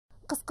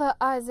Қысқы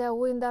Азия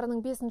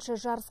ойындарының 5-ші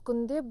жарыс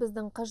күнінде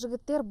біздің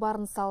қыз-жігіттер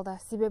барын салды.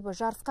 Себебі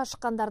жарысқа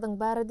шыққандардың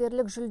бәрі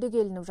дерлік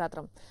жүлдеге ілініп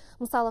жатыр.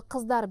 Мысалы,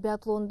 қыздар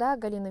биатлонда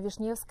Галина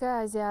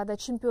Вишневская Азиада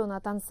чемпион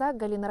атанса,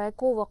 Галина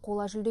Райкова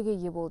қола жүлдеге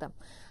ие болды.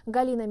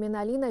 Галина мен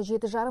Алина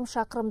 7,5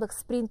 шақырымдық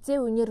спринтте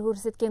өнер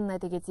көрсеткенін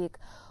айта кетейік.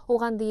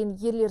 Оған дейін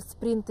ерлер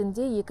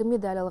спринтінде 2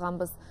 медаль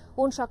алғанбыз.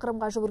 10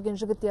 шақырымға жүгірген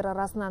жігіттер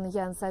арасынан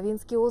Ян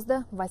Савинский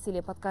озды,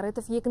 Василий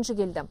Подкорытов екінші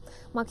келді.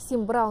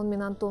 Максим Браун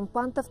мен Антон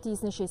Пантов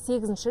тиісінше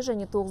 8-ші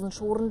және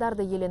 9-ші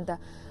орындарды иеленді.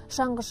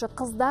 Шаңғышы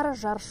қыздар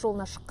жарыс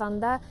жолына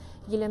шыққанда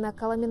Елена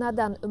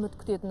Коломинадан үміт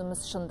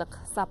күтетініміз шындық.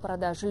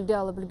 Сапарада жүлде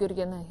алып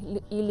үлгерген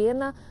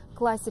Елена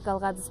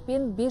классикалық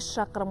әдіспен 5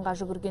 шақырымға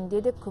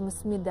жүгіргенде де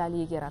күміс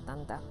медаль иегері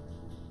атанды.